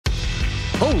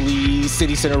Holy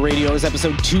City Center Radio is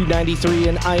episode 293,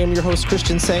 and I am your host,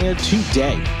 Christian Sanger.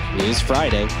 Today is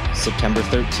Friday, September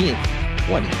 13th,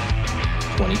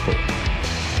 2024.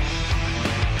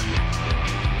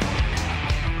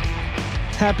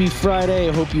 Happy Friday.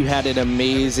 I hope you had an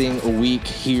amazing week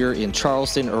here in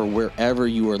Charleston or wherever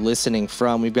you are listening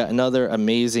from. We've got another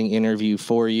amazing interview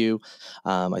for you.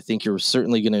 I think you're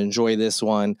certainly going to enjoy this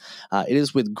one. It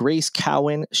is with Grace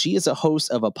Cowan. She is a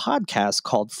host of a podcast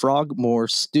called Frogmore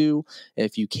Stew.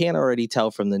 If you can't already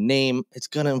tell from the name, it's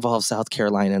going to involve South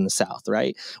Carolina and the South,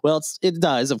 right? Well, it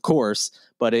does, of course,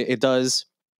 but it does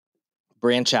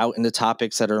branch out into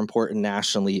topics that are important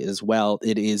nationally as well.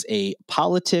 It is a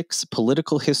politics,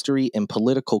 political history, and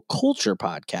political culture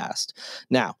podcast.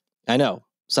 Now, I know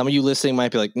some of you listening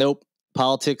might be like, nope,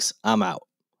 politics, I'm out.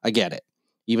 I get it.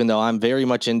 Even though I'm very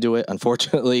much into it,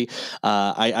 unfortunately,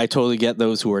 I totally get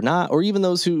those who are not, or even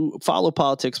those who follow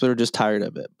politics but are just tired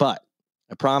of it. But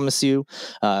I promise you,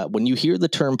 when you hear the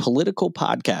term political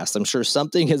podcast, I'm sure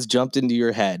something has jumped into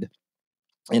your head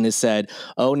and has said,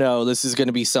 oh no, this is going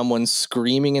to be someone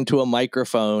screaming into a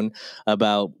microphone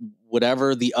about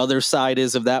whatever the other side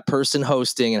is of that person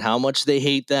hosting and how much they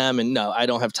hate them. And no, I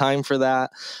don't have time for that.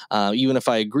 Even if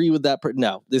I agree with that.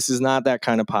 No, this is not that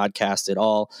kind of podcast at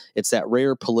all. It's that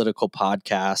rare political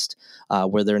podcast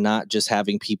where they're not just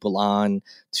having people on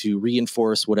to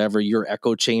reinforce whatever your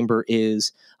echo chamber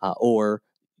is or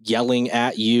yelling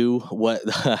at you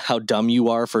how dumb you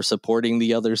are for supporting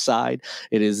the other side.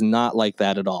 It is not like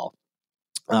that at all.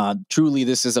 Truly,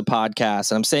 this is a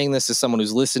podcast. And I'm saying this as someone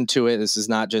who's listened to it. This is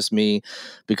not just me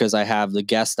because I have the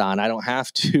guest on. I don't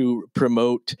have to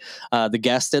promote the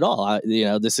guest at all.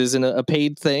 This isn't a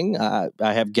paid thing. I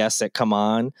have guests that come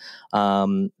on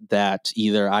that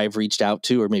either I've reached out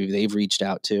to or maybe they've reached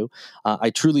out to.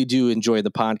 I truly do enjoy the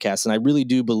podcast. And I really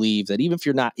do believe that even if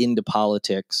you're not into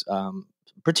politics,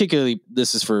 particularly,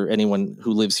 this is for anyone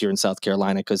who lives here in South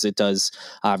Carolina, because it does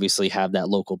obviously have that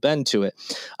local bend to it.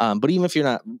 But even if you're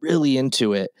not really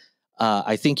into it,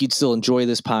 I think you'd still enjoy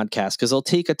this podcast because they'll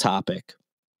take a topic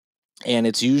and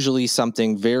it's usually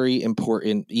something very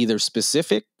important, either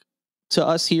specific to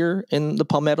us here in the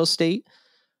Palmetto State,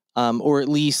 or at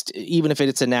least even if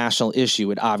it's a national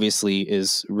issue, it obviously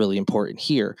is really important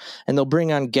here. And they'll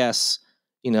bring on guests,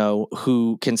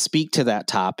 who can speak to that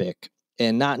topic.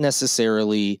 And not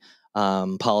necessarily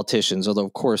politicians, although,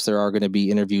 of course, there are going to be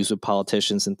interviews with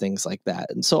politicians and things like that.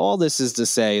 And so all this is to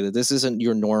say that this isn't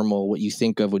your normal, what you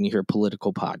think of when you hear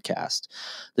political podcast.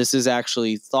 This is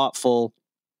actually thoughtful.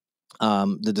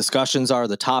 The discussions are,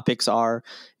 the topics are,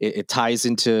 it ties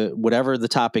into whatever the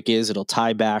topic is. It'll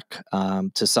tie back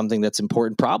to something that's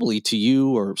important, probably to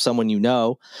you or someone you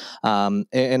know.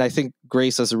 And I think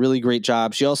Grace does a really great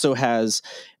job. She also has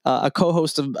a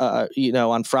co-host of,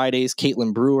 on Fridays,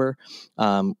 Caitlin Brewer,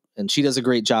 and she does a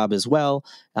great job as well.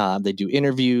 They do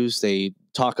interviews, they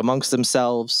talk amongst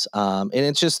themselves, and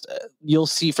it's just, you'll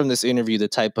see from this interview the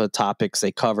type of topics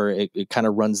they cover. It kind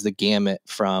of runs the gamut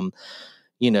from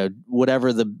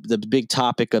whatever the big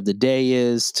topic of the day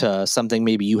is to something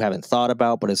maybe you haven't thought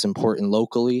about, but it's important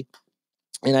locally.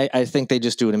 And I think they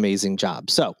just do an amazing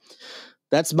job. So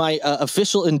that's my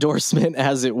official endorsement,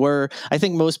 as it were. I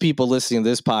think most people listening to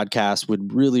this podcast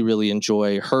would really, really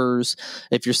enjoy hers.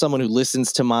 If you're someone who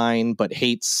listens to mine but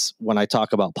hates when I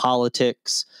talk about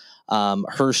politics,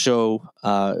 her show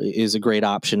is a great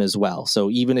option as well. So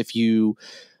even if you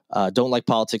don't like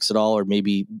politics at all, or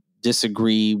maybe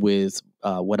disagree with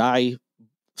what I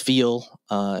feel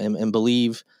and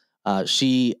believe,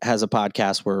 she has a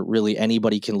podcast where really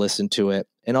anybody can listen to it.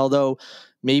 And although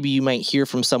maybe you might hear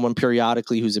from someone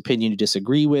periodically whose opinion you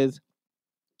disagree with,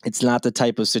 it's not the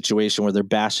type of situation where they're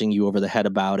bashing you over the head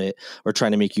about it or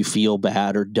trying to make you feel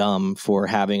bad or dumb for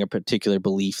having a particular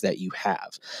belief that you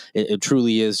have. It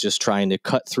truly is just trying to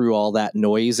cut through all that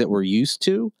noise that we're used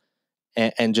to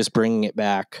and just bringing it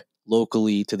back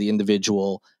locally to the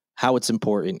individual, how it's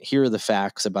important. Here are the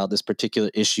facts about this particular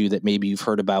issue that maybe you've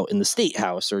heard about in the state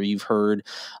house or you've heard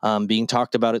being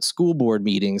talked about at school board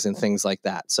meetings and things like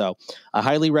that. So I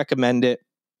highly recommend it.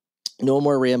 No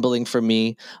more rambling from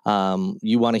me.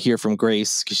 You want to hear from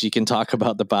Grace because she can talk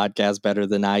about the podcast better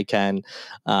than I can.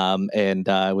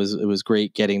 It was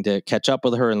great getting to catch up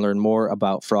with her and learn more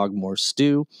about Frogmore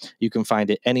Stew. You can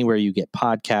find it anywhere you get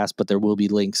podcasts, but there will be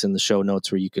links in the show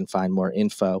notes where you can find more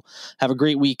info. Have a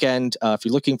great weekend. If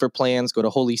you're looking for plans, go to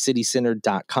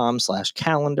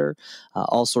holycitycenter.com/calendar.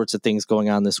 All sorts of things going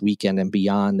on this weekend and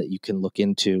beyond that you can look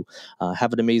into.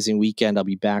 Have an amazing weekend. I'll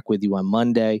be back with you on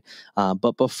Monday.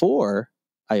 But before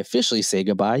I officially say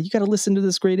goodbye, you got to listen to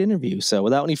this great interview. So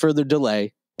without any further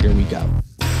delay, here we go.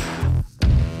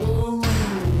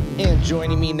 And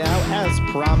joining me now, as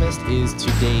promised, is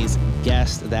today's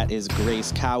guest. That is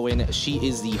Grace Cowan. She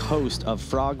is the host of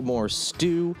Frogmore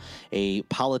Stew, a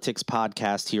politics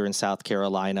podcast here in South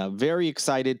Carolina. Very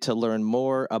excited to learn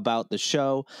more about the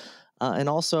show and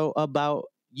also about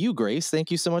you, Grace. Thank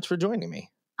you so much for joining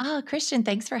me. Christian,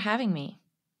 thanks for having me.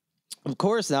 Of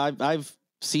course. Now, I've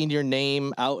seen your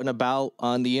name out and about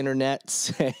on the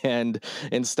internet and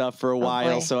stuff for a Oh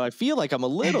while, boy. so I feel like I'm a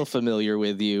little familiar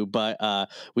with you, but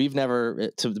we've never,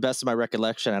 to the best of my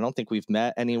recollection, I don't think we've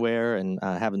met anywhere and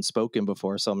haven't spoken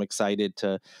before, so I'm excited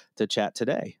to chat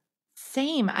today.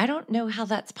 Same. I don't know how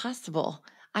that's possible.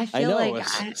 I I feel like know,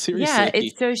 yeah, it's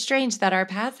seriously. so strange that our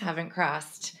paths haven't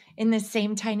crossed in the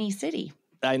same tiny city.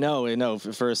 I know.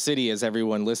 For a city, as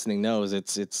everyone listening knows,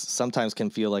 it's sometimes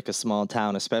can feel like a small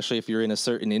town, especially if you're in a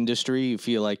certain industry. You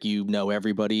feel like you know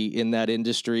everybody in that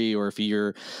industry, or if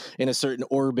you're in a certain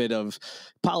orbit of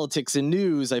politics and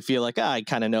news, I feel like I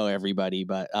kind of know everybody.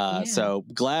 But Yeah, so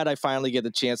glad I finally get the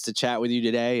chance to chat with you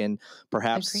today, and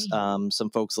perhaps agree.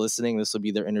 some folks listening, this will be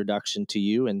their introduction to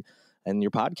you and your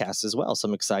podcast as well. So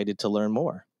I'm excited to learn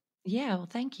more. Yeah, well,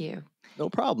 thank you. No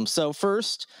problem. So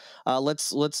first,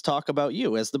 let's talk about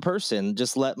you as the person.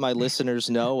 Just let my listeners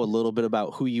know a little bit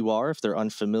about who you are, if they're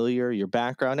unfamiliar, your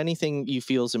background, anything you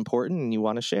feel is important and you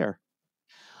want to share.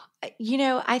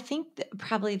 I think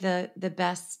probably the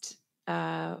best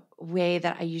way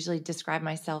that I usually describe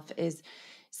myself is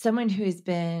someone who's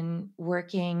been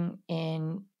working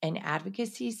in an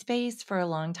advocacy space for a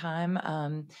long time.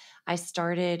 I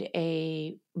started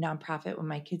a nonprofit when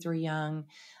my kids were young,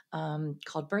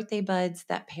 called Birthday Buds,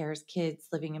 that pairs kids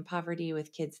living in poverty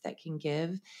with kids that can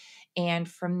give. And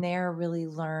from there, really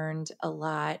learned a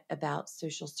lot about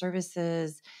social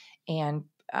services and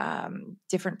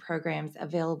different programs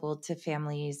available to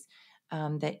families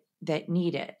that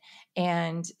need it.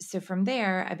 And so from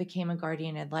there, I became a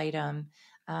guardian ad litem,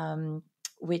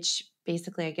 which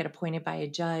basically I get appointed by a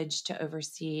judge to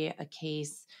oversee a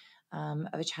case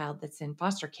of a child that's in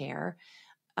foster care.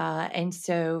 And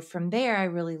so from there, I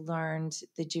really learned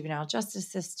the juvenile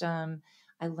justice system.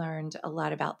 I learned a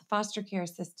lot about the foster care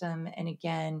system. And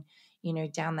again,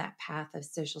 down that path of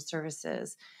social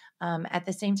services. At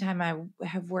the same time, I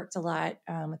have worked a lot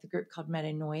with a group called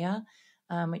Metanoia,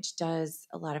 which does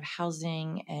a lot of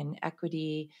housing and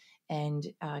equity and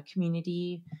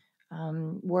community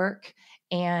work.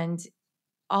 And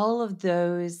all of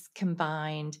those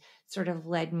combined sort of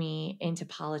led me into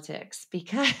politics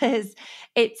because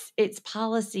it's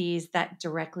policies that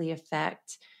directly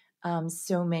affect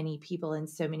so many people and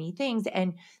so many things.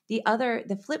 And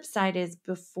the flip side is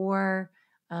before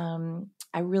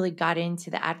I really got into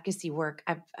the advocacy work,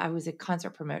 I was a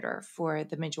concert promoter for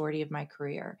the majority of my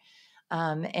career,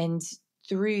 and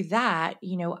through that,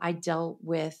 I dealt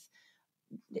with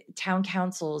town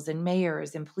councils and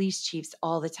mayors and police chiefs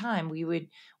all the time.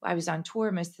 I was on tour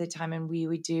most of the time, and we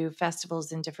would do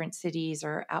festivals in different cities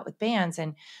or out with bands.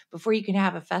 And before you can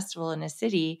have a festival in a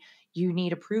city, you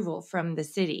need approval from the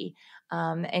city.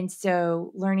 And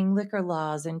so learning liquor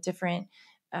laws and different,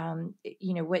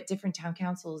 what different town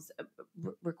councils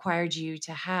required you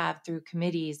to have through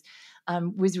committees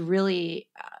was really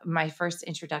my first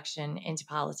introduction into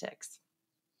politics.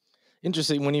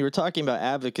 Interesting. When you were talking about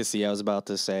advocacy, I was about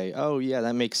to say, oh, yeah,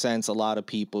 that makes sense. A lot of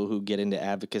people who get into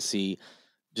advocacy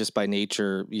just by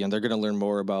nature, they're going to learn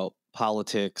more about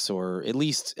politics, or at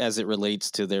least as it relates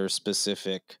to their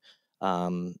specific,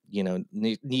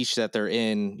 niche that they're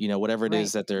in, whatever it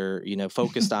is Right. that they're,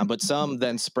 focused on. But some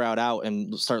then sprout out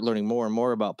and start learning more and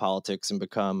more about politics and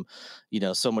become,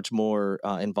 so much more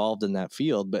involved in that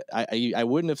field. But I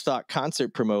wouldn't have thought concert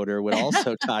promoter would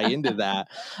also tie into that.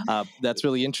 That's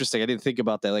really interesting. I didn't think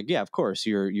about that. Like, yeah, of course,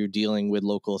 you're dealing with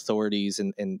local authorities,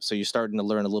 and so you're starting to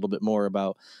learn a little bit more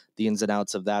about the ins and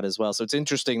outs of that as well. So it's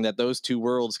interesting that those two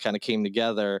worlds kind of came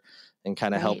together and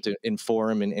kind of helped Right. to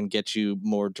inform and get you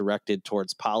more directed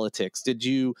towards politics.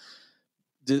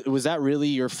 Was that really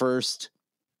your first?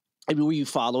 I mean, were you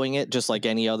following it just like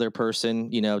any other person?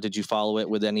 Did you follow it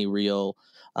with any real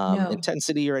No,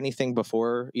 intensity or anything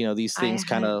before, these I things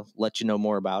kind had of let you know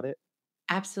more about it?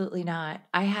 absolutely not.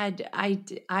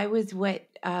 I was what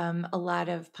a lot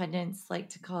of pundits like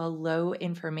to call a low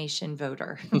information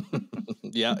voter.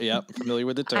 Yeah, yeah. Familiar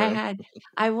with the I term. had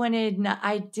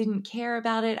I didn't care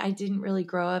about it. I didn't really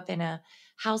grow up in a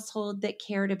household that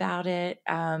cared about it.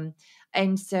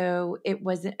 And so it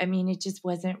wasn't, I mean, it just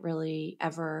wasn't really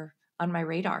ever on my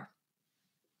radar.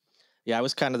 Yeah, I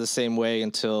was kind of the same way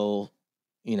until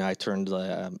I turned,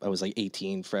 I was like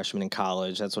 18, freshman in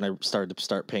college. That's when I started to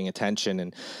start paying attention,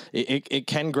 and it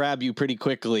can grab you pretty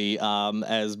quickly.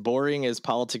 As boring as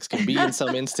politics can be in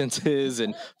some instances,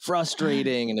 and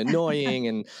frustrating and annoying,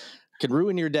 and can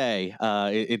ruin your day.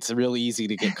 It's really easy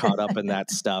to get caught up in that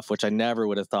stuff, which I never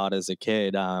would have thought as a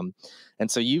kid. And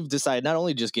so you've decided not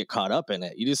only just get caught up in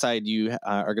it, you decide you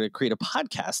are going to create a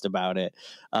podcast about it.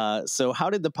 So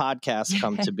how did the podcast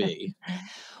come to be?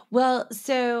 Well,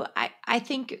 so I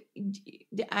think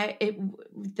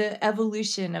the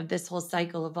evolution of this whole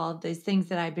cycle of all of those things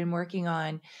that I've been working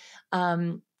on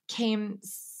came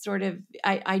sort of.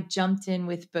 I jumped in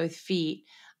with both feet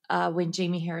when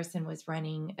Jamie Harrison was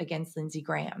running against Lindsey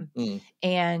Graham, Mm,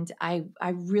 and I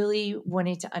really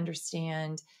wanted to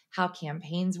understand how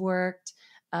campaigns worked,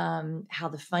 how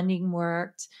the funding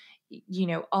worked,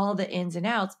 all the ins and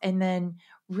outs, and then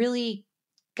really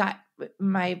got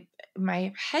my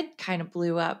head kind of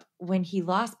blew up when he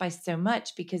lost by so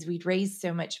much because we'd raised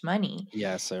so much money.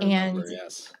 yes, I And remember.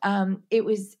 Yes.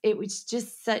 it was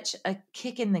just such a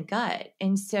kick in the gut.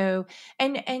 And so,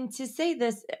 and to say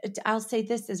this, I'll say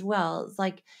this as well. It's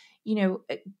like,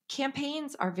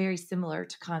 campaigns are very similar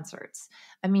to concerts.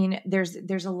 I mean,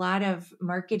 there's a lot of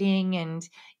marketing and,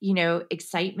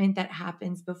 excitement that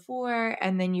happens before,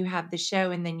 and then you have the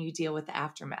show, and then you deal with the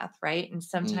aftermath, right? And Mm,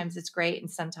 sometimes it's great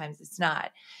and sometimes it's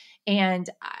not. And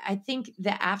I think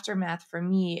the aftermath for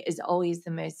me is always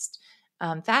the most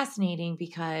fascinating,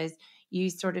 because you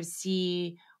sort of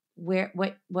see what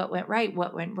went right,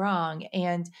 what went wrong.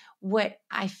 And what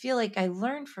I feel like I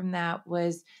learned from that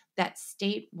was that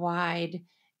statewide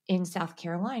in South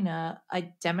Carolina, a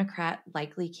Democrat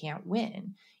likely can't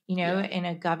win. yeah. In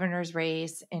a governor's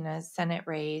race, in a Senate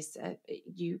race,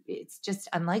 it's just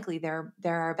unlikely. There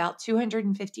are about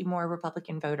 250 more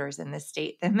Republican voters in this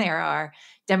state than there are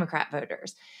Democrat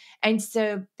voters. And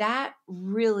so that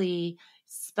really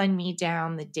spun me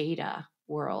down the data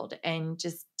world and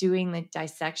just doing the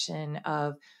dissection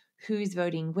of who's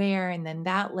voting where. And then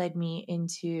that led me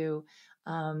into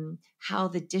how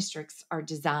the districts are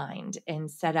designed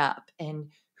and set up,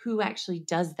 and who actually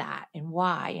does that and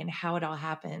why and how it all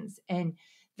happens. And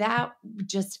that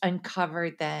just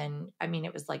uncovered then, I mean,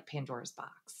 it was like Pandora's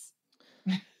box.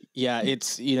 Yeah,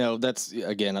 it's, that's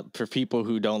again, for people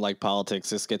who don't like politics,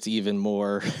 this gets even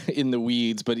more in the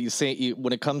weeds. But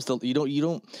when it comes to, you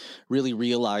don't really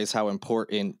realize how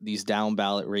important these down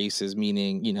ballot races,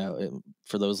 meaning,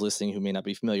 for those listening who may not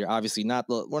be familiar, obviously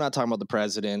we're not talking about the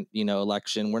president,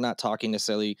 election. We're not talking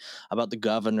necessarily about the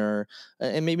governor,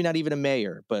 and maybe not even a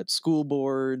mayor, but school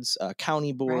boards,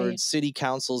 county Right. boards, city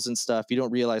councils and stuff. You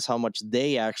don't realize how much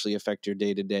they actually affect your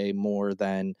day to day more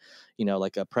than,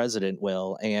 like a president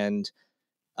will. And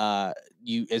as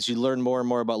you learn more and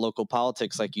more about local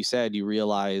politics, like you said, you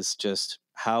realize just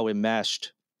how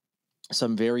enmeshed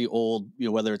some very old,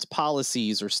 whether it's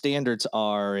policies or standards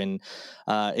are. And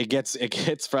it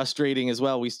gets frustrating as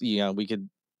well. We could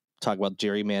talk about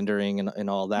gerrymandering and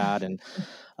all that. And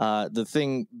the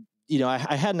thing, I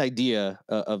had an idea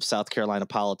of South Carolina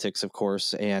politics, of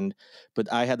course,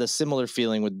 but I had a similar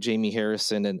feeling with Jamie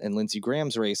Harrison and Lindsey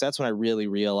Graham's race. That's when I really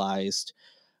realized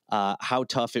how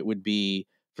tough it would be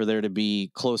for there to be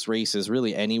close races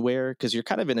really anywhere, because you're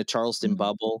kind of in a Charleston Mhm.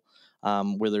 bubble,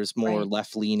 where there's more Right.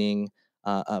 left leaning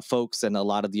folks than a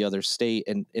lot of the other state.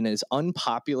 And as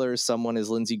unpopular as someone as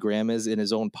Lindsey Graham is in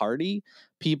his own party,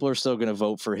 people are still going to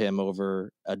vote for him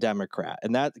over a Democrat.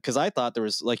 And that, because I thought there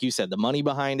was, like you said, the money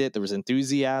behind it, there was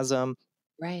enthusiasm.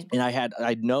 Right. And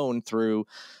I'd known through,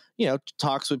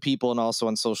 talks with people and also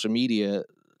on social media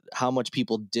how much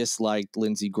people disliked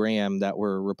Lindsey Graham that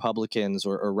were Republicans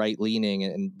or right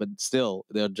leaning, but still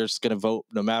they're just going to vote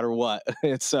no matter what.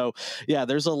 And so, yeah,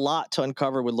 there's a lot to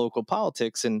uncover with local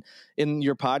politics. And in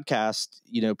your podcast,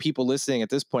 people listening at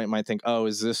this point might think, oh,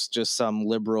 is this just some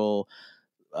liberal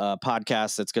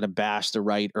podcast that's going to bash the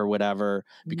right or whatever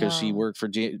because she No. worked for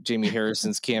Jamie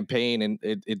Harrison's campaign? And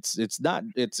it's not.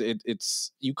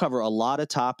 It's you cover a lot of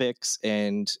topics,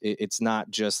 and it's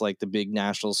not just like the big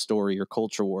national story or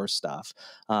culture war stuff.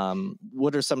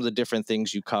 What are some of the different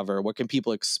things you cover? What can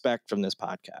people expect from this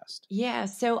podcast? Yeah,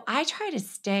 so I try to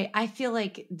stay. I feel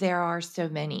like there are so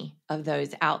many of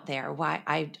those out there. Why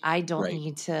I don't Right.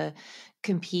 need to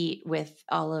compete with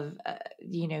all of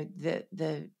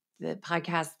the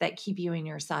podcasts that keep you in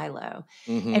your silo.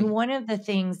 And Hmm. one of the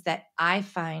things that I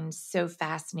find so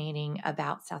fascinating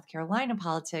about South Carolina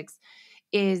politics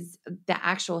is the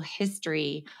actual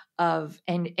history of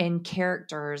and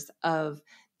characters of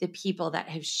the people that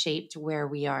have shaped where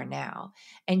we are now.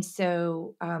 And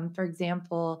so, for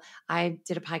example, I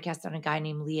did a podcast on a guy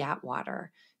named Lee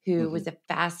Atwater, who Hmm. was a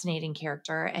fascinating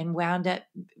character and wound up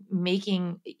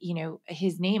making,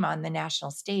 his name on the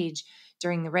national stage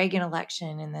during the Reagan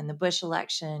election and then the Bush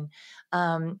election,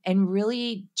 and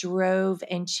really drove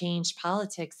and changed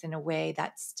politics in a way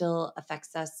that still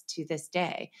affects us to this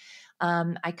day.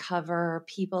 I cover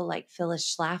people like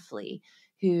Phyllis Schlafly,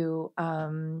 who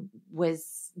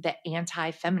was the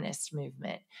anti-feminist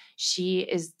movement. She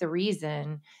is the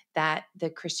reason that the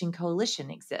Christian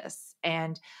Coalition exists.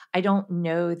 And I don't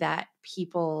know that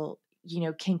people,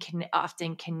 can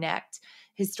often connect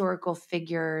historical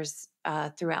figures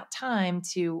throughout time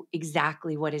to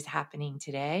exactly what is happening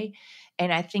today.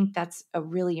 And I think that's a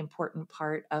really important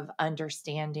part of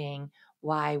understanding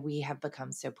why we have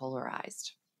become so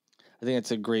polarized. I think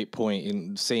that's a great point.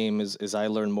 And same as I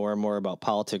learn more and more about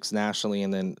politics nationally,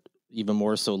 and then even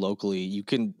more so locally, you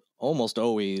can almost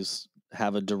always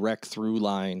have a direct through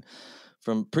line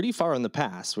from pretty far in the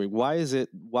past. Why is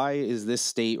this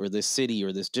state or this city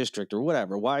or this district or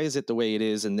whatever, why is it the way it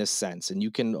is in this sense? And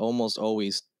you can almost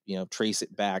always, trace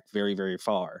it back very, very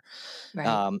far.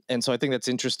 Right. And so I think that's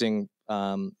interesting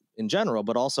in general,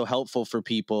 but also helpful for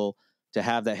people to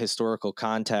have that historical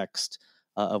context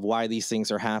of why these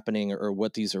things are happening, or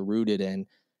what these are rooted in.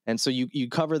 And so you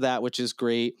cover that, which is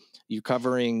great. You're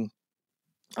covering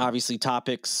obviously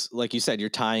topics, like you said, you're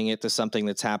tying it to something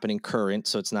that's happening current,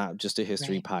 so it's not just a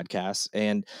history Right. podcast.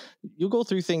 And you'll go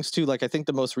through things too, like I think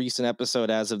the most recent episode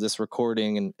as of this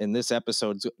recording, and this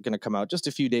episode's going to come out just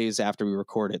a few days after we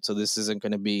record it, so this isn't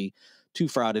going to be too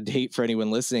far out of date for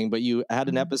anyone listening, but you had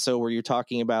an Mhm. episode where you're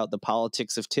talking about the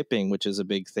politics of tipping, which is a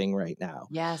big thing right now,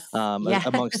 Yes. Yes.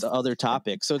 amongst other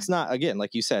topics. So it's not, again,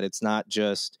 like you said, it's not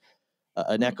just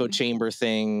an echo Mm, chamber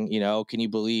thing. Can you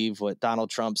believe what Donald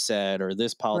Trump said or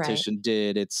this right. politician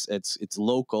did? It's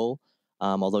local,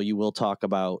 although you will talk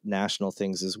about national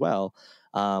things as well,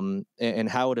 and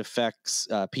how it affects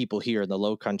people here in the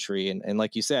Low Country. And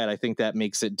like you said, I think that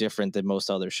makes it different than most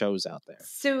other shows out there.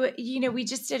 So, we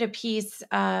just did a piece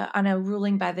on a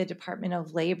ruling by the Department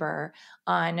of Labor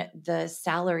on the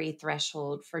salary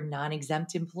threshold for non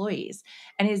exempt employees.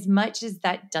 And as much as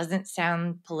that doesn't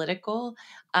sound political,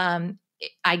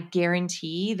 I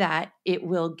guarantee that it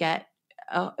will get,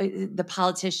 the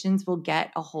politicians will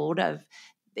get a hold of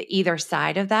either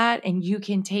side of that. And you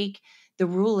can take the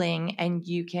ruling and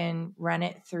you can run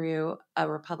it through a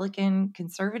Republican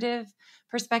conservative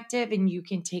perspective, and you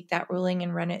can take that ruling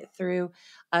and run it through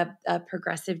a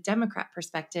progressive Democrat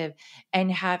perspective,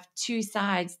 and have two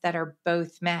sides that are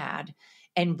both mad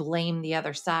and blame the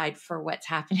other side for what's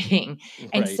happening.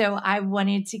 And Right. so I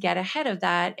wanted to get ahead of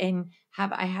that and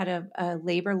I had a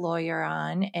labor lawyer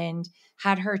on and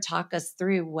had her talk us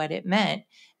through what it meant.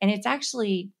 And it's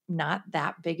actually not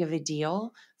that big of a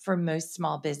deal for most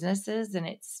small businesses. And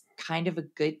it's kind of a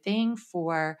good thing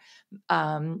for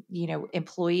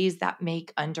employees that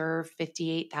make under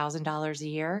 $58,000 a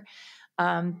year.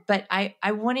 But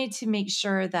I wanted to make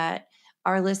sure that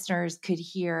our listeners could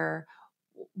hear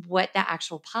what the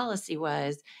actual policy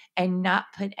was and not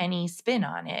put any spin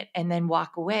on it, and then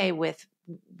walk away with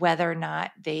whether or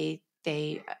not they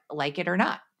like it or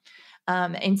not.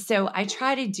 And so I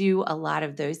try to do a lot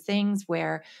of those things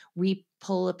where we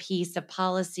pull a piece of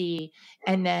policy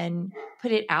and then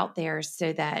put it out there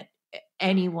so that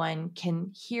anyone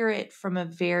can hear it from a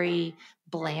very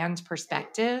bland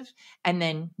perspective and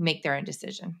then make their own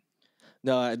decision.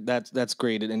 No, that's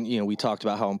great. And we talked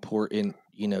about how important,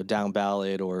 down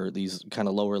ballot or these kind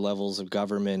of lower levels of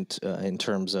government, in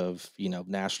terms of,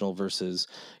 national versus,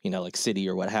 like city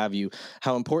or what have you,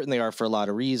 how important they are for a lot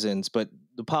of reasons. But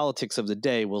the politics of the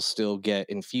day will still get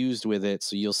infused with it.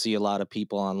 So you'll see a lot of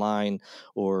people online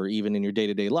or even in your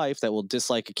day-to-day life that will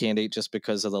dislike a candidate just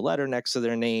because of the letter next to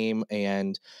their name,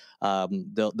 and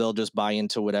they'll just buy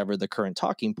into whatever the current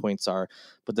talking points are.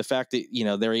 But the fact that,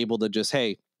 they're able to just,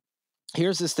 hey,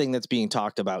 here's this thing that's being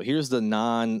talked about. Here's the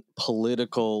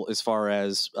non-political, as far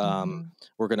as Mhm.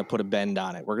 we're going to put a bend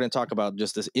on it. We're going to talk about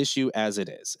just this issue as it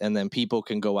is, and then people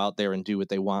can go out there and do what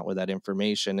they want with that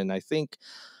information. And I think,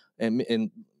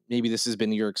 and maybe this has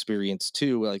been your experience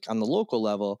too, like on the local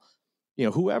level,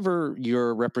 whoever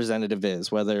your representative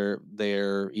is, whether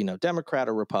they're Democrat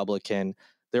or Republican,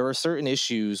 there are certain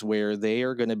issues where they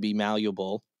are going to be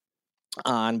malleable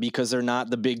on, because they're not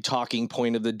the big talking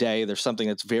point of the day. There's something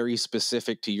that's very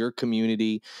specific to your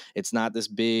community. It's not this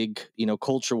big,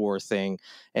 culture war thing.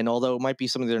 And although it might be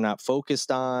something they're not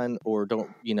focused on, or don't,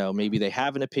 maybe they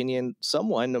have an opinion,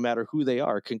 someone, no matter who they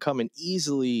are, can come and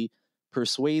easily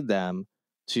persuade them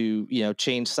to,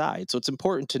 change sides. So it's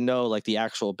important to know like the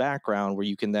actual background where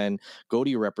you can then go to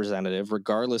your representative,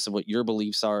 regardless of what your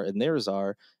beliefs are and theirs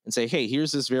are, and say, hey,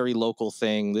 here's this very local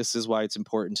thing. This is why it's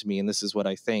important to me. And this is what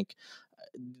I think.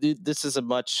 This is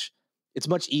it's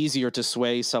much easier to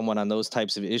sway someone on those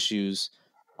types of issues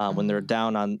when they're Mhm.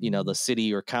 down on, the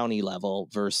city or county level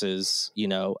versus,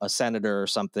 a senator or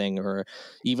something, or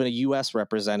even a US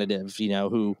representative,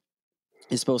 who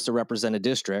is supposed to represent a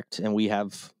district. And we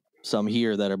have some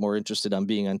here that are more interested on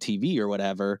being on TV or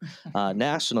whatever,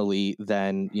 nationally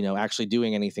than, actually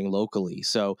doing anything locally.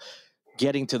 So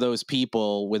getting to those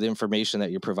people with information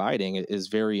that you're providing is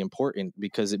very important,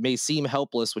 because it may seem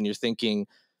helpless when you're thinking,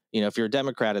 if you're a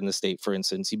Democrat in the state, for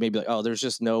instance, you may be like, oh, there's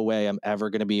just no way I'm ever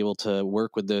going to be able to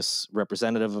work with this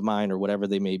representative of mine or whatever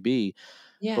they may be.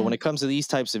 But when Yeah. it comes to these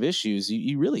types of issues,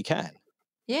 you really can.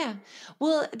 Yeah.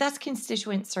 Well, that's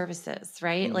constituent services,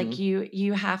 right? Hmm. Like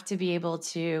you have to be able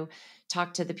to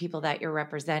talk to the people that you're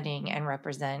representing and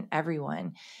represent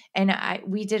everyone. And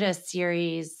we did a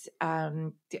series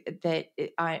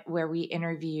where we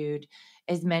interviewed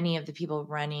as many of the people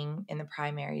running in the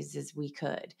primaries as we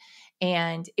could.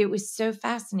 And it was so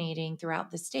fascinating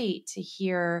throughout the state to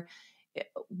hear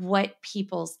what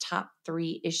people's top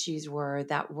 3 issues were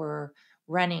that were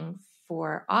running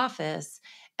for office.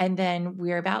 And then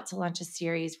we're about to launch a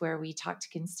series where we talk to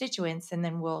constituents and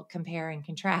then we'll compare and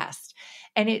contrast.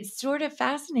 And it's sort of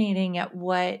fascinating at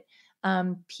what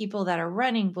people that are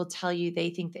running will tell you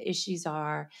they think the issues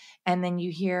are. And then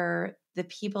you hear the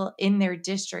people in their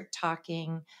district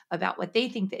talking about what they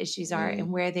think the issues are Mm.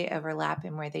 and where they overlap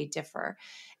and where they differ.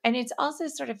 And it's also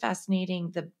sort of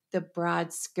fascinating the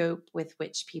broad scope with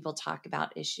which people talk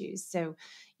about issues. So,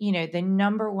 the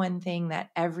number one thing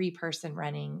that every person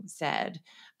running said,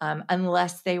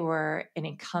 unless they were an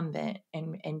incumbent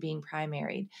and being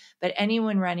primaried, but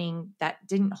anyone running that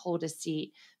didn't hold a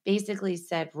seat basically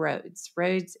said roads.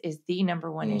 Roads is the number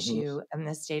one Hmm. issue in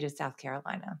the state of South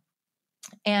Carolina.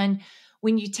 And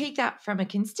when you take that from a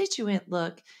constituent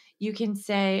look, you can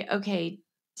say, okay,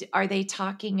 are they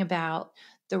talking about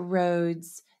the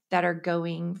roads that are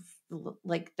going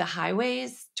like the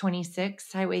highways,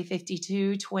 26, Highway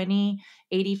 52, 20,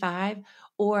 85?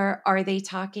 Or are they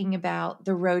talking about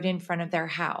the road in front of their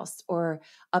house or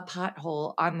a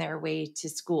pothole on their way to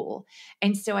school?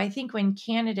 And so I think when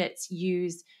candidates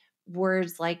use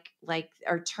words like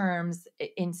or terms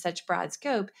in such broad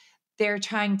scope, they're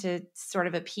trying to sort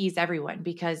of appease everyone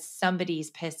because somebody's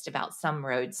pissed about some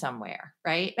road somewhere,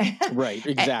 right? Right. A-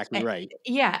 Exactly. Right.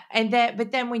 yeah,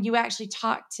 but then when you actually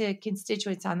talk to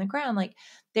constituents on the ground, like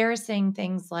they're saying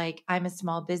things like, "I'm a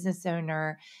small business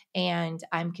owner and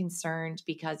I'm concerned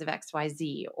because of X, Y,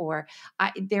 Z," or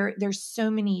there's so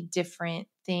many different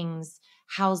things.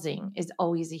 Housing is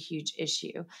always a huge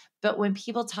issue. But when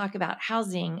people talk about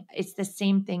housing, it's the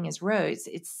same thing as roads.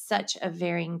 It's such a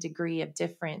varying degree of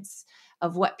difference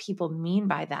of what people mean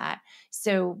by that.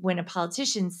 So when a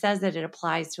politician says that it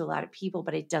applies to a lot of people,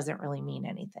 but it doesn't really mean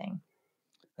anything.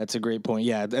 That's a great point.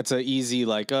 Yeah, that's a easy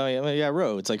like, oh yeah, well, yeah,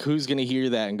 roads. Like, who's gonna hear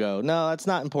that and go, no, that's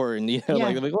not important. Yeah.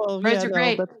 Like, well, Roads yeah, are no,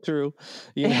 great. that's true.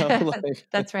 Like,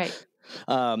 That's right.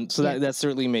 so Yeah. that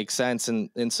certainly makes sense.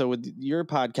 And so with your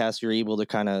podcast, you're able to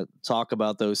kind of talk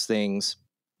about those things,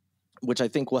 which I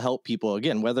think will help people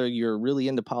again, whether you're really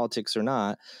into politics or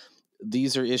not.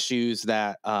 These are issues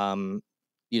that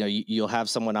you'll have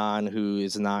someone on who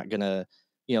is not gonna,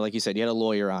 like you said, you had a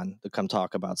lawyer on to come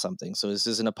talk about something. So this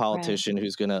isn't a Right. politician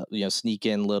who's gonna sneak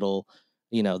in little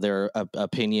their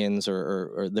opinions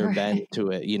or their bend Right.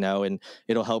 to it, and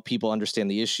it'll help people understand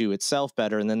the issue itself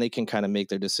better, and then they can kind of make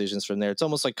their decisions from there. It's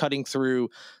almost like cutting through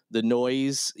the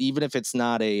noise, even if it's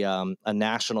not a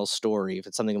national story. If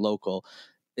it's something local,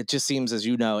 it just seems, as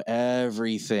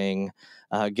everything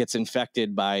gets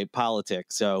infected by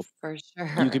politics. So For you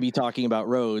could sure. be talking about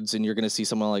roads and you're going to see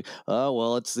someone like, oh,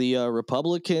 well, it's the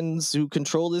Republicans who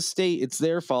control this state. It's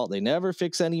their fault. They never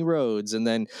fix any roads. And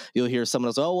then you'll hear someone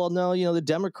else, oh, well, no, the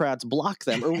Democrats block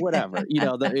them or whatever.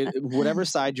 Whatever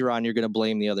side you're on, you're going to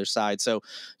blame the other side. So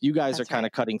you guys are That's kind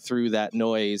right. of cutting through that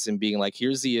noise and being like,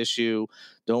 here's the issue.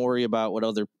 Don't worry about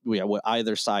what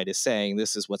either side is saying.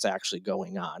 This is what's actually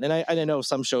going on. And I know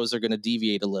some shows are going to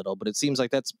deviate a little, but it seems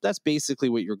like that's basically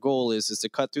what your goal is to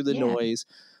cut through the Yeah. noise,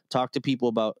 talk to people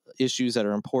about issues that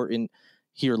are important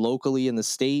here locally in the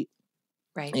state,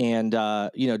 Right. and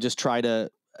just try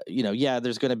to yeah,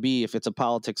 there's going to be, if it's a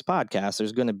politics podcast,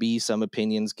 there's going to be some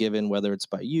opinions given, whether it's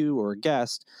by you or a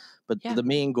guest, but Yeah. the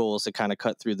main goal is to kind of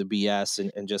cut through the BS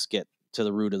and just get to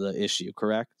the root of the issue,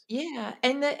 correct? Yeah,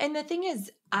 and the thing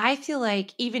is, I feel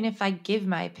like even if I give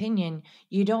my opinion,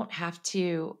 you don't have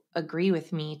to agree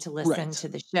with me to listen Right. to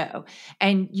the show.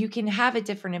 And you can have a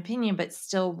different opinion, but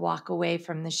still walk away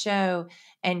from the show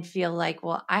and feel like,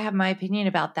 well, I have my opinion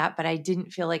about that, but I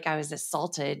didn't feel like I was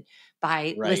assaulted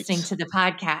by listening Right. to the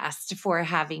podcast for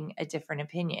having a different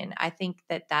opinion. I think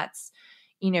that that's,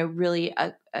 really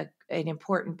an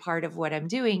important part of what I'm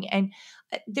doing. And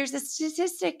there's a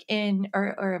statistic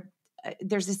or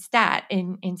there's a stat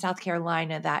in South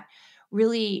Carolina that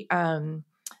really,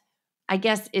 I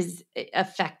guess, is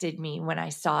affected me when I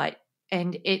saw it,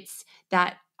 and it's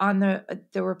that on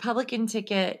the Republican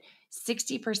ticket,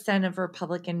 60% of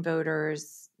Republican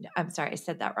voters. I'm sorry, I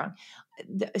said that wrong.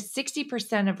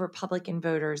 60% of Republican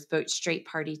voters vote straight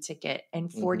party ticket,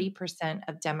 and Hmm. 40%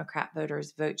 of Democrat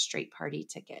voters vote straight party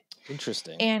ticket.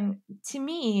 Interesting. And to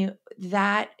me,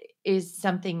 that is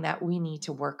something that we need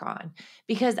to work on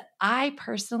because I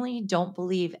personally don't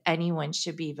believe anyone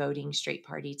should be voting straight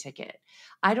party ticket.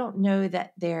 I don't know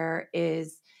that there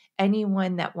is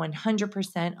anyone that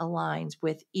 100% aligns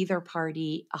with either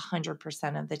party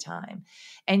 100% of the time.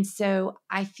 And so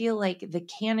I feel like the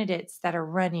candidates that are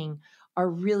running are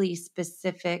really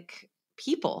specific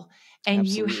people, and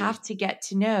you Absolutely. have to get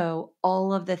to know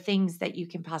all of the things that you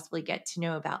can possibly get to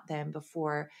know about them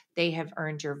before they have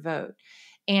earned your vote.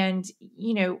 And,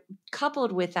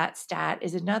 coupled with that stat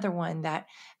is another one that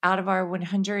out of our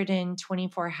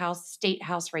 124 state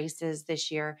house races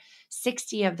this year,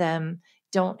 60 of them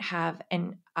don't have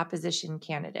an opposition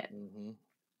candidate,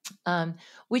 Hmm.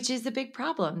 which is a big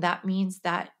problem. That means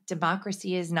that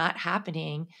democracy is not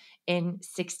happening in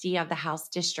 60 of the House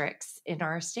districts in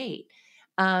our state.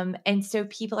 And so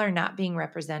people are not being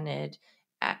represented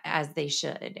as they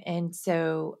should. And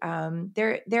so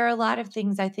there are a lot of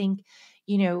things I think,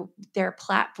 there are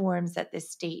platforms that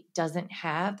this state doesn't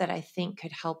have that I think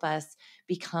could help us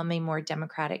become a more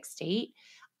democratic state.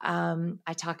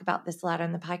 I talk about this a lot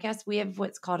on the podcast. We have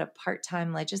what's called a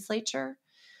part-time legislature,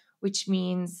 which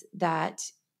means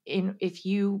that if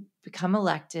you become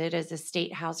elected as a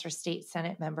state house or state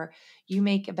senate member, you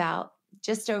make about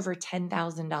just over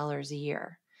 $10,000 a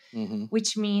year, Hmm.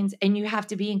 which means, and you have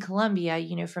to be in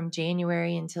Columbia, from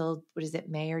January until, what is it,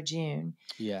 May or June,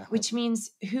 Yeah. which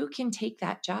means who can take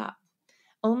that job?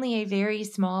 Only a very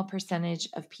small percentage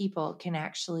of people can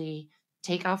actually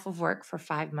take off of work for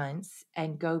 5 months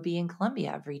and go be in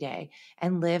Columbia every day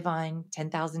and live on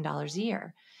 $10,000 a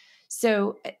year.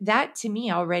 So that to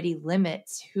me already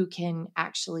limits who can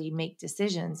actually make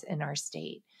decisions in our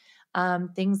state.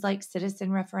 Things like citizen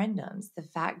referendums, the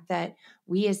fact that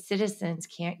we as citizens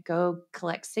can't go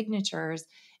collect signatures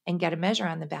and get a measure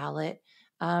on the ballot,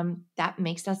 that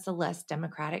makes us a less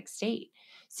democratic state.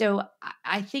 So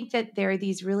I think that there are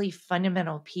these really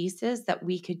fundamental pieces that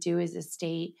we could do as a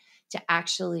state to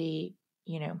actually,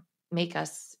 make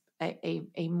us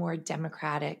a more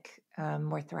democratic,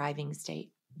 more thriving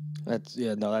state. That's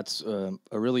yeah, no, that's a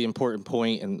really important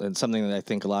point, and something that I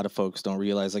think a lot of folks don't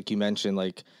realize. Like you mentioned,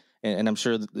 like, and I'm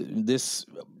sure this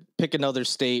pick another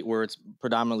state where it's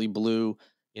predominantly blue.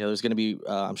 There's going to be,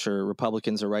 I'm sure,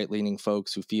 Republicans or right leaning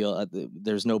folks who feel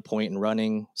there's no point in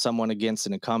running someone against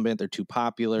an incumbent. They're too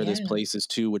popular. This Yeah. place is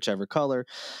too whichever color.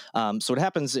 So it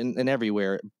happens in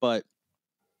everywhere. But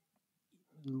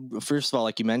first of all,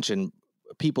 like you mentioned,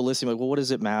 people listening like, well, what does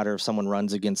it matter if someone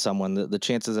runs against someone? The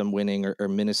chances of them winning are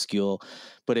minuscule,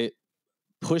 but it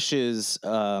pushes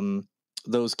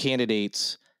those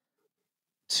candidates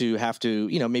to have to,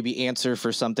 maybe answer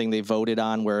for something they voted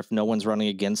on, where if no one's running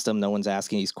against them, no one's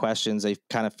asking these questions, they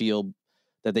kind of feel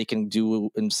that they can do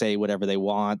and say whatever they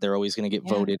want. They're always going to get Yeah.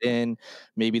 voted in.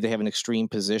 Maybe they have an extreme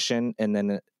position. And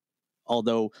then,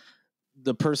 although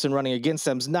the person running against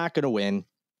them is not going to win,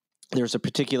 there's a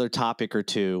particular topic or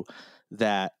two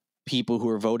that people who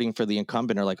are voting for the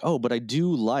incumbent are like, oh, but I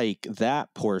do like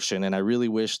that portion, and I really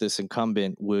wish this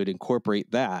incumbent would incorporate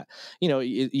that.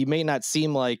 You may not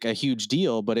seem like a huge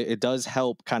deal, but it does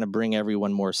help kind of bring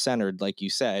everyone more centered, like you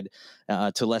said,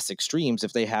 to less extremes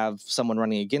if they have someone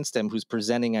running against them who's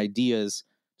presenting ideas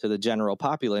to the general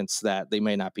populace that they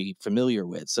may not be familiar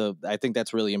with. So I think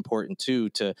that's really important too,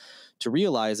 to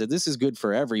realize that this is good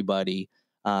for everybody.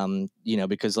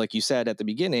 Because like you said at the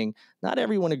beginning, not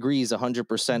everyone agrees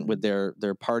 100% with Mhm.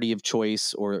 their party of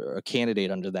choice or a candidate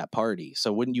under that party.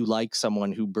 So wouldn't you like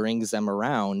someone who brings them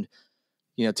around,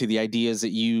 to the ideas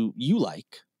that you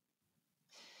like?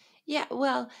 Yeah,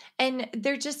 well, and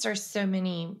there just are so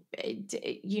many,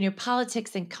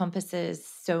 politics encompasses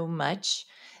so much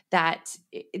that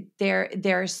there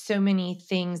are so many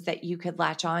things that you could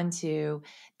latch on to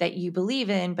that you believe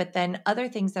in, but then other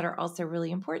things that are also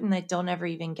really important that don't ever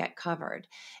even get covered.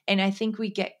 And I think we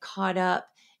get caught up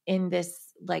in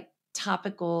this like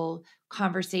topical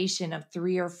conversation of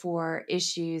 3 or 4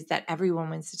 issues that everyone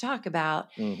wants to talk about.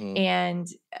 Mm-hmm. And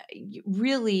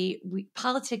really,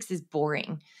 politics is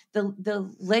boring.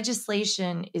 The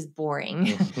legislation is boring.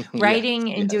 Yes,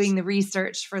 Writing and yes. doing the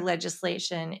research for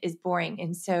legislation is boring.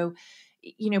 And so,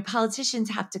 politicians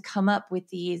have to come up with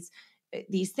these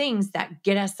things that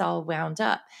get us all wound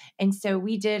up. And so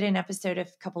we did an episode a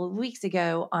couple of weeks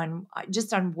ago on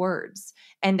just on words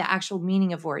and the actual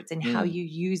meaning of words and how Mm. you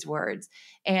use words.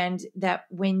 And that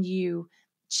when you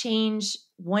change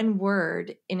one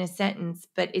word in a sentence,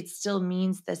 but it still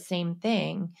means the same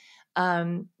thing,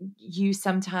 you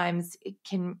sometimes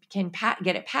can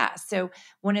get it passed. So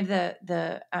one of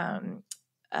the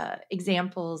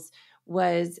examples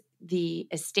was the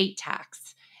estate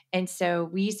tax. And so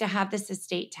we used to have this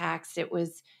estate tax.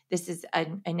 This is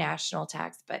a national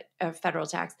tax, but a federal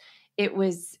tax. It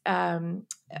was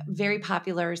very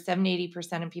popular.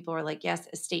 70-80% of people were like, yes,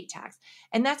 estate tax.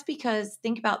 And that's because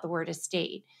think about the word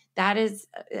estate. That is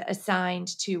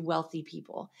assigned to wealthy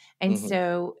people. And Mm-hmm.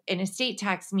 so an estate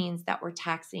tax means that we're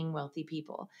taxing wealthy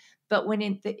people. But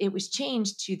when it was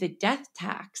changed to the death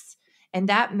tax, and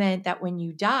that meant that when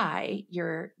you die,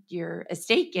 your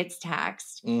estate gets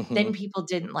taxed, Mm-hmm. then people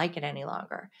didn't like it any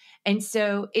longer. And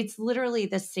so it's literally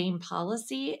the same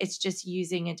policy. It's just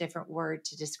using a different word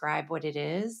to describe what it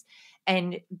is.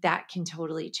 And that can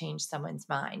totally change someone's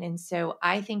mind. And so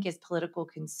I think as political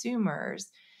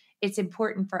consumers, it's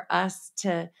important for us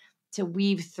to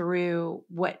weave through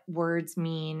what words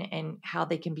mean and how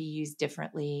they can be used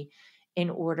differently in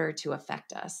order to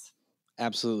affect us.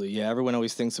 Absolutely. Yeah. Everyone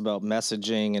always thinks about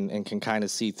messaging and can kind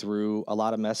of see through a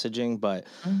lot of messaging. But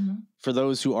Mhm. for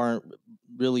those who aren't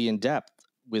really in depth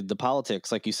with the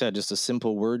politics, like you said, just a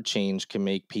simple word change can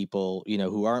make people,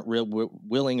 who aren't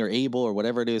willing or able or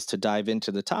whatever it is to dive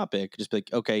into the topic, just be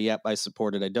like, okay, yep, I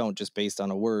support it. I don't, just based on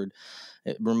a word.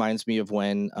 It reminds me of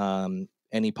when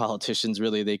any politicians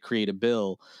really, they create a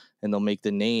bill and they'll make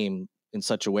the name in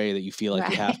such a way that you feel like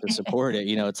you have Right. to support it.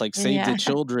 It's like Save the Yeah.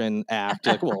 Children Act.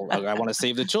 You're like, well, I want to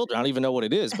save the children. I don't even know what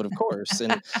it is, but of course.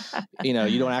 And, you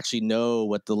don't actually know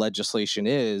what the legislation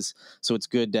is. So it's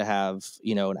good to have,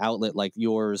 an outlet like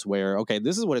yours where, okay,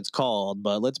 this is what it's called,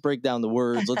 but let's break down the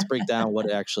words. Let's break down what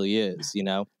it actually is.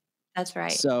 That's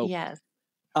right. So Yes.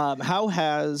 how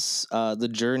has the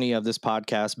journey of this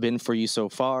podcast been for you so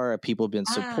far? Have people been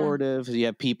Ah, supportive? Do you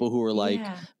have people who are like,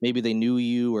 yeah. maybe they knew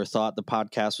you or thought the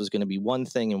podcast was going to be one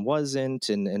thing and wasn't,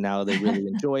 and now they really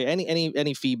enjoy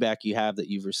any feedback you have that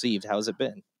you've received? How's it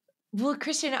been? Well,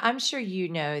 Christian, I'm sure you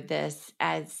know this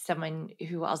as someone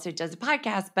who also does a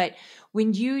podcast, but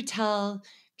when you tell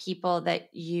people that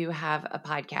you have a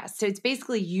podcast, so it's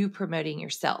basically you promoting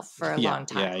yourself for a Yeah, long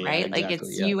time, yeah, yeah, right? Like exactly.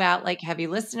 it's Yep, you out, like, have you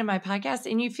listened to my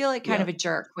podcast? And you feel like kind yep, of a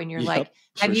jerk when you're yep, like,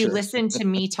 for have you sure. listened to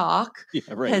me talk? Yeah,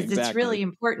 right, Because it's exactly. really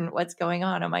important what's going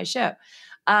on my show.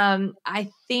 I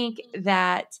think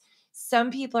that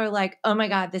some people are like, oh my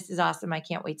God, this is awesome. I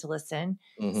can't wait to listen.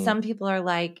 Mm-hmm. Some people are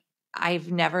like,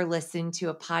 I've never listened to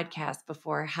a podcast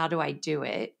before. How do I do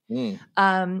it?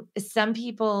 Mm, Some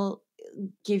people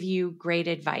give you great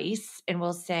advice and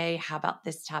will say, how about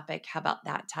this topic? How about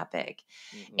that topic?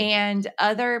 mm-hmm. And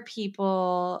other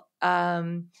people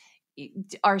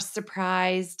are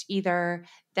surprised either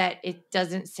that it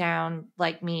doesn't sound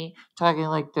like me talking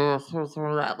like this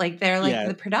or that. Like they're like, Yeah,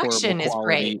 the horrible production is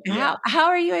great. quality. Yeah. How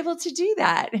are you able to do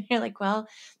that? And you're like, well,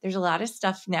 there's a lot of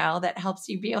stuff now that helps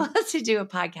you be able to do a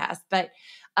podcast. But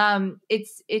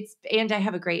it's and I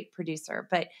have a great producer,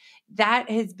 but that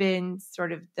has been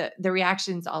sort of the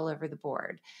reactions all over the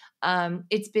board.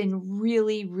 It's been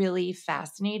really, really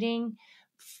fascinating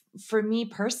for me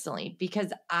personally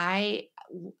because I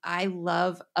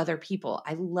love other people.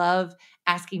 I love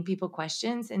asking people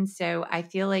questions. And so I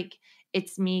feel like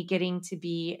it's me getting to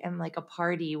be in like a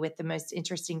party with the most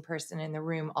interesting person in the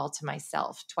room all to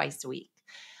myself twice a week.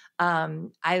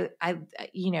 I,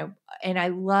 and I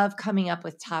love coming up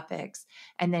with topics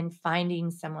and then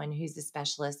finding someone who's a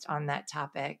specialist on that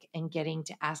topic and getting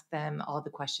to ask them all the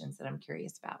questions that I'm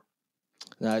curious about.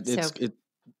 So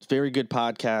It's very good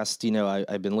podcast.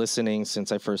 I've been listening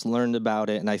since I first learned about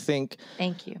it, and I think,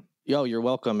 thank you. you're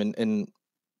welcome. And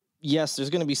yes, there's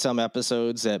going to be some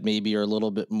episodes that maybe are a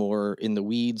little bit more in the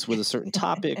weeds with a certain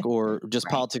topic or just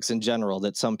Right. politics in general,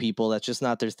 that some people, that's just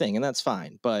not their thing, and that's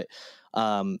fine. But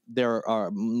there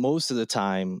are, most of the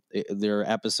time, there are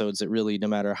episodes that really, no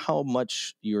matter how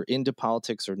much you're into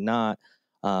politics or not,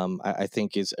 I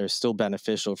think are still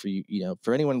beneficial for you.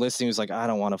 For anyone listening who's like, I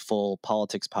don't want a full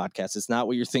politics podcast. It's not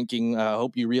what you're thinking. I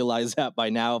hope you realize that by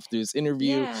now through this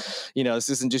interview. Yeah. This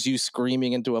isn't just you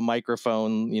screaming into a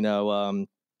microphone.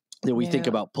 That we think No.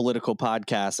 about political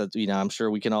podcasts. That I'm sure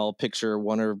we can all picture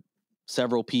one or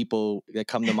several people that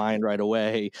come to mind right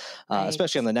away, Right.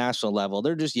 especially on the national level.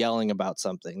 They're just yelling about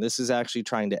something. This is actually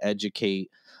trying to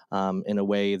educate in a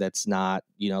way that's not,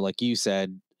 like you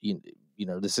said,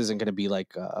 this isn't going to be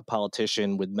like a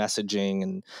politician with messaging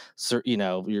and,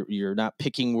 you're not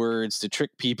picking words to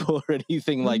trick people or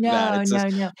anything like that. No, It's no,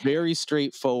 just no. very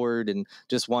straightforward and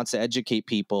just wants to educate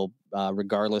people,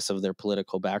 regardless of their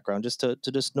political background, just to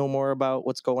just know more about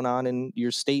what's going on in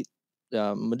your state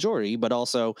majority, but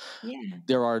also Yeah.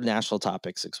 there are national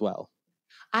topics as well.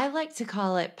 I like to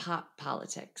call it pop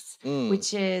politics, Mm.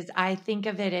 which is, I think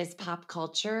of it as pop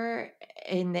culture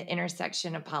in the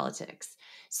intersection of politics.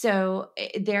 So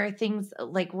there are things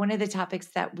like one of the topics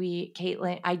that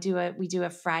Caitlin, we do a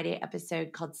Friday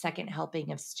episode called Second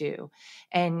Helping of Stew.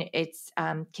 And it's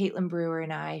Caitlin Brewer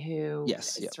and I who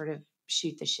Yes. Yep. sort of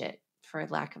shoot the shit, for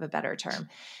lack of a better term.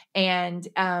 And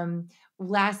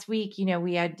last week,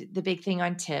 we had the big thing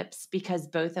on tips because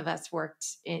both of us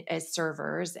worked as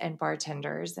servers and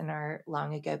bartenders in our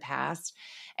long ago past.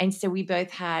 And so we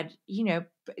both had,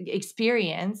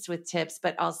 experience with tips,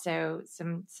 but also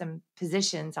some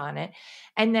positions on it.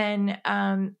 And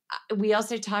then we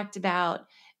also talked about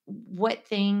what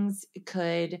things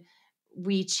could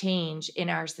we change in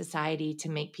our society to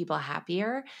make people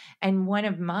happier. And one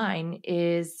of mine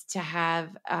is to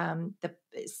have the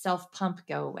self pump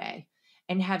go away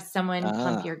and have someone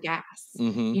pump your gas.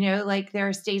 Mm-hmm. Like there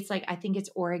are states like I think it's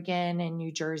Oregon and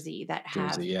New Jersey that Jersey,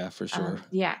 have, yeah, for sure.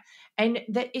 yeah, and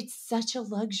that it's such a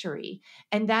luxury.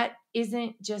 And that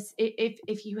isn't just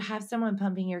if you have someone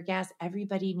pumping your gas,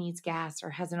 everybody needs gas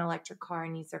or has an electric car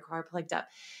and needs their car plugged up,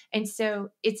 and so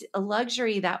it's a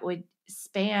luxury that would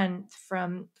span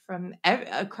from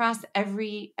across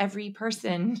every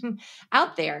person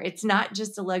out there. It's not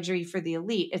just a luxury for the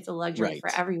elite, it's a luxury for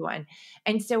Right. everyone.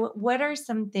 And so what are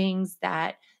some things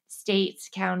that states,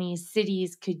 counties,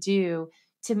 cities could do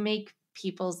to make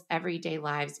people's everyday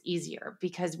lives easier?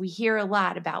 Because we hear a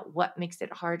lot about what makes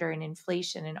it harder and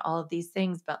inflation and all of these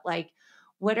things, but like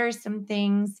what are some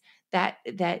things that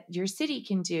your city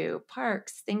can do,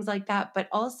 parks, things like that, but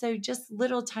also just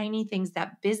little tiny things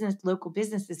that local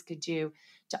businesses could do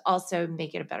to also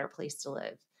make it a better place to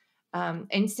live.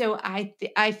 And so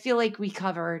I feel like we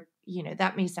cover,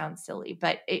 that may sound silly,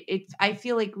 but I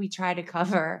feel like we try to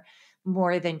cover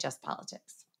more than just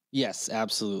politics. Yes,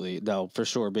 absolutely. No, for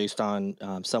sure. Based on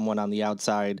someone on the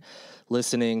outside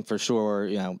listening, for sure,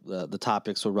 the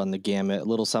topics will run the gamut. A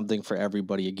little something for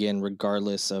everybody, again,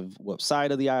 regardless of what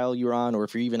side of the aisle you're on, or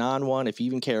if you're even on one, if you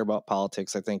even care about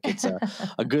politics. I think it's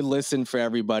a good listen for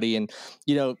everybody. And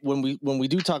when we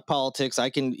do talk politics, I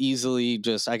can easily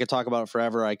I could talk about it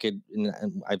forever.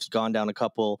 And I've gone down a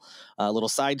couple little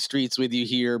side streets with you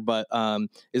here, but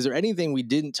is there anything we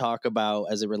didn't talk about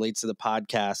as it relates to the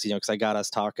podcast? Because I got us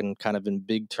talking kind of in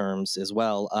big terms as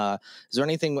well. Is there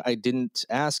anything I didn't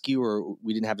ask you or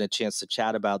we didn't have a chance to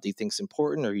chat about that you think is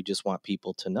important, or you just want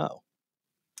people to know?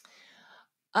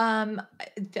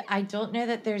 I don't know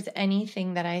that there's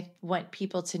anything that I want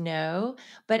people to know,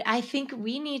 but I think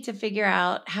we need to figure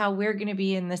out how we're going to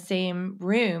be in the same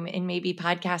room and maybe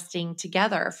podcasting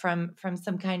together from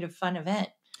some kind of fun event.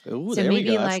 Oh, So there we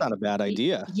go. maybe That's like, not a bad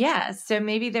idea. yeah. So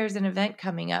maybe there's an event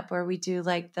coming up where we do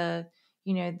like the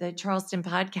Charleston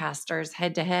podcasters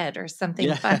head to head or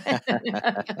something fun.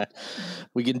 Yeah.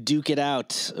 We can duke it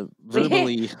out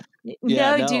verbally.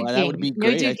 Yeah, No no, that would duking, be no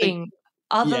great. I think, duking.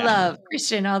 All the yeah. love,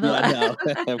 Christian, all the Yeah,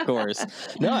 no, love. of course.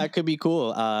 No, that could be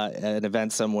cool. An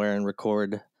event somewhere and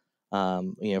record,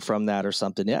 from that or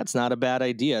something. Yeah, it's not a bad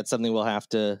idea. It's something we'll have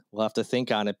to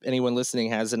think on. If anyone listening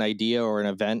has an idea or an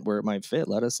event where it might fit,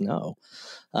 let us know.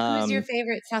 Who's your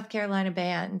favorite South Carolina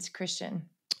band, Christian?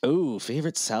 Oh,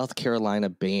 favorite South Carolina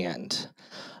band.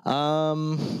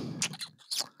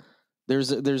 There's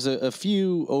a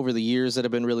few over the years that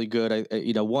have been really good.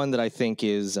 One that I think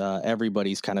is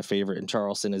everybody's kind of favorite in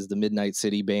Charleston is the Midnight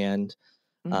City Band.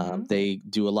 Mm-hmm. They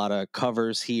do a lot of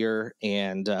covers here,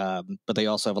 and but they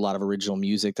also have a lot of original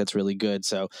music that's really good.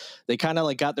 So they kind of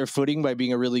like got their footing by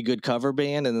being a really good cover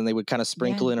band, and then they would kind of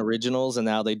sprinkle Yeah. in originals, and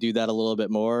now they do that a little bit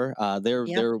more. They're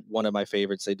Yep. they're one of my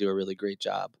favorites. They do a really great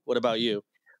job. What about you?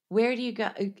 Where do you go?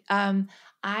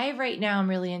 I right now I'm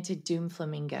really into Doom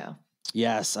Flamingo.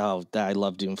 Yes. Oh, I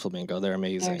love Doom Flamingo. They're They're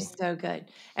amazing. so good.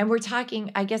 And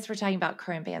I guess we're talking about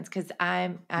current bands because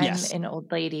I'm Yes. an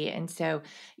old lady. And so,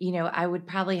 I would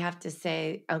probably have to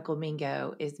say Uncle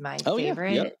Mingo is my Oh yeah. Yep.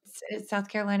 favorite South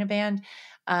Carolina band.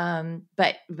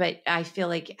 But I feel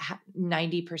like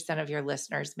 90% of your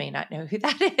listeners may not know who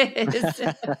that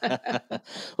is.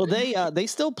 Well, they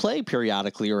still play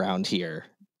periodically around here.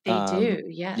 They Um, do.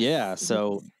 yeah, Yes.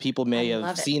 so Yes. people I may have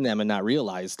love it. seen them and not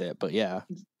realized it, but yeah.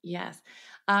 Yes.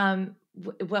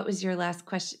 What was your last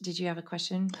question? Did you have a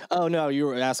question? Oh no, you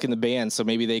were asking the band, so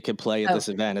maybe they could play at Oh, this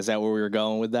event. Is that where we were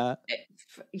going with that?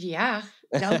 Yeah.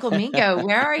 Uncle Mingo,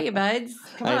 where are you, buds?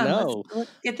 Come I on, let's know.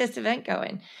 let's get this event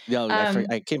going. No, Um,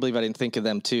 I can't believe I didn't think of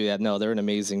them too. Yeah, no, they're an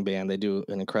amazing band. They do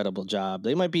an incredible job.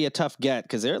 They might be a tough get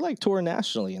because they're like touring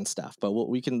nationally and stuff. But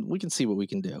we can see what we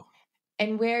can do.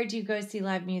 and where do you go see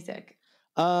live music?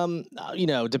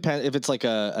 Depend if it's like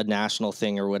a national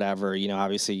thing or whatever.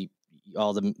 Obviously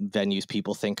all the venues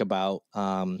people think about.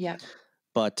 Yep.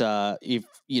 But if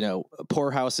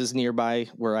Poorhouse is nearby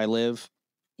where I live,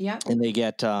 Yep. and they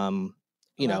get Love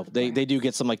the they do get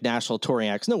Poorhouse. some like national touring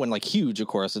acts. No one like huge, of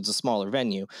course. It's a smaller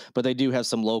venue, but they do have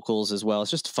some locals as well. It's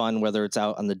just fun, whether it's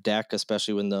out on the deck,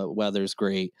 especially when the weather's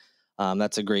great.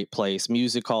 That's a great place.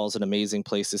 Music Hall is an amazing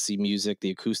place to see music. The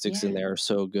acoustics in Yeah. there are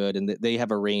so good, and they have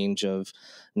a range of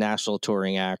national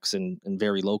touring acts and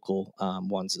very local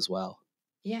ones as well.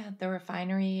 Yeah, the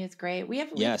refinery is great.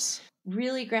 We've Yes.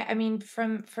 really great. I mean,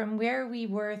 from where we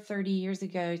were 30 years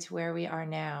ago to where we are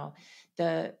now,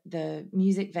 the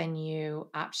music venue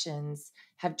options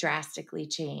have drastically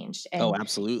changed. Oh, And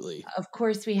absolutely. of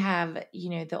course, we have,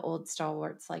 the old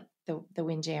stalwarts like the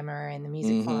Windjammer and the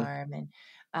Music Mm-hmm. Farm, and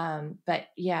but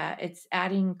yeah, it's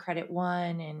adding Credit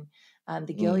One, and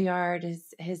the Mm. Gilliard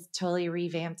has totally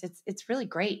revamped. It's really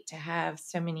great to have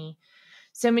so many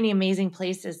amazing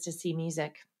places to see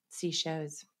music, see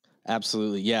shows.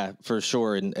 Absolutely. Yeah, for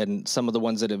sure. And some of the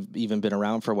ones that have even been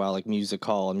around for a while, like Music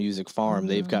Hall and Music Farm,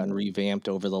 they've gotten Mhm. revamped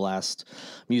over the last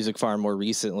Music Farm more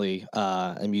recently.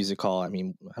 And Music Hall, I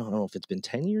mean, I don't know if it's been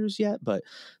 10 years yet, but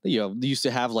they used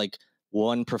to have like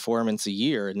one performance a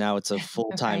year, and now it's a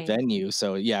full-time Right. venue.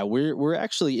 So yeah, we're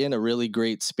actually in a really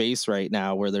great space right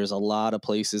now where there's a lot of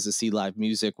places to see live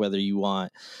music, whether you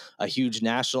want a huge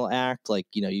national act like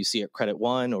you see at Credit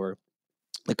One or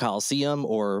the Coliseum,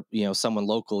 or someone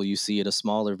local you see at a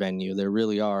smaller venue. There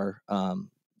really are.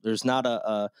 There's not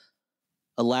a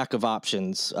lack of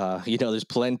options. There's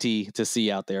plenty to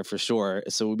see out there for sure.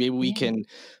 So maybe we Yeah. can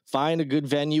find a good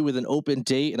venue with an open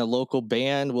date and a local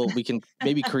band. Well, we can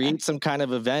maybe create some kind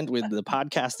of event with the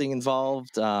podcasting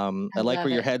involved. I I like love where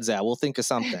your it. head's at. We'll think of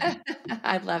something.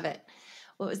 I love it.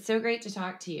 Well, it was so great to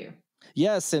talk to you.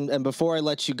 Yes, and before I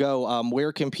let you go,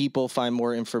 where can people find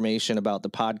more information about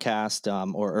the podcast,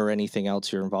 or anything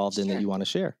else you're involved in that Sure. you want to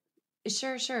share?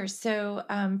 Sure. So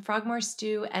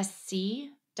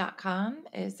frogmorestewsc.com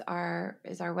is our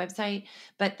website,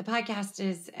 but the podcast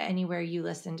is anywhere you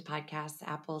listen to podcasts,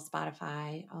 Apple,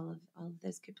 Spotify, all of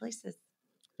those good places.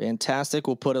 Fantastic.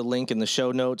 We'll put a link in the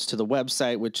show notes to the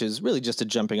website, which is really just a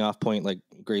jumping off point, like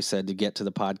Grace said, to get to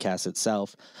the podcast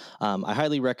itself. I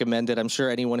highly recommend it. I'm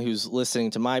sure anyone who's listening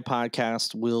to my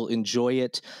podcast will enjoy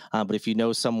it. But if you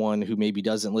know someone who maybe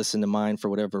doesn't listen to mine for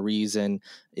whatever reason,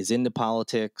 is into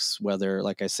politics, whether,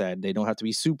 like I said, they don't have to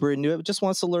be super into it, but just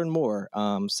wants to learn more,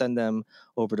 send them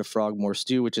over to Frogmore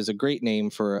Stew, which is a great name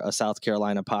for a South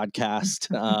Carolina podcast.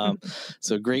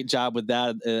 So great job with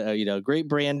that. Great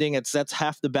branding. That's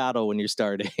half the battle when you're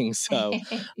starting. So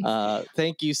Thanks.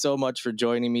 thank you so much for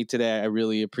joining me today. I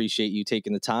really appreciate you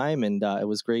taking the time, and it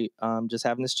was great just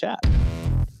having this chat.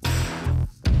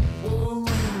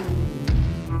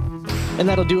 And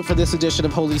that'll do it for this edition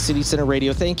of Holy City Center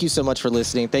Radio. Thank you so much for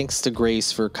listening. Thanks to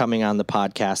Grace for coming on the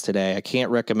podcast today. I can't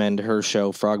recommend her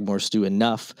show, Frogmore Stew,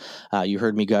 enough. You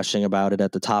heard me gushing about it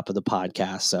at the top of the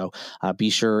podcast. So be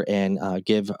sure and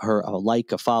give her a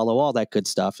like, a follow, all that good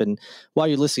stuff. And while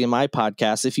you're listening to my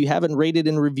podcast, if you haven't rated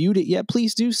and reviewed it yet,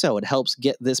 please do so. It helps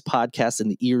get this podcast in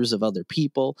the ears of other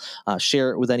people.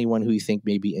 Share it with anyone who you think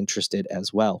may be interested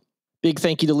as well. Big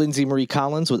thank you to Lindsay Marie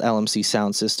Collins with LMC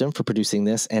Sound System for producing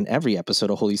this and every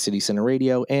episode of Holy City Center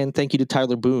Radio. And thank you to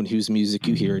Tyler Boone, whose music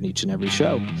you hear in each and every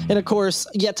show. And of course,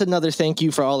 yet another thank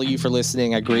you for all of you for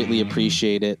listening. I greatly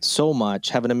appreciate it so much.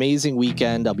 Have an amazing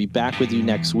weekend. I'll be back with you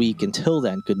next week. Until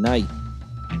then, good night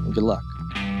and good luck.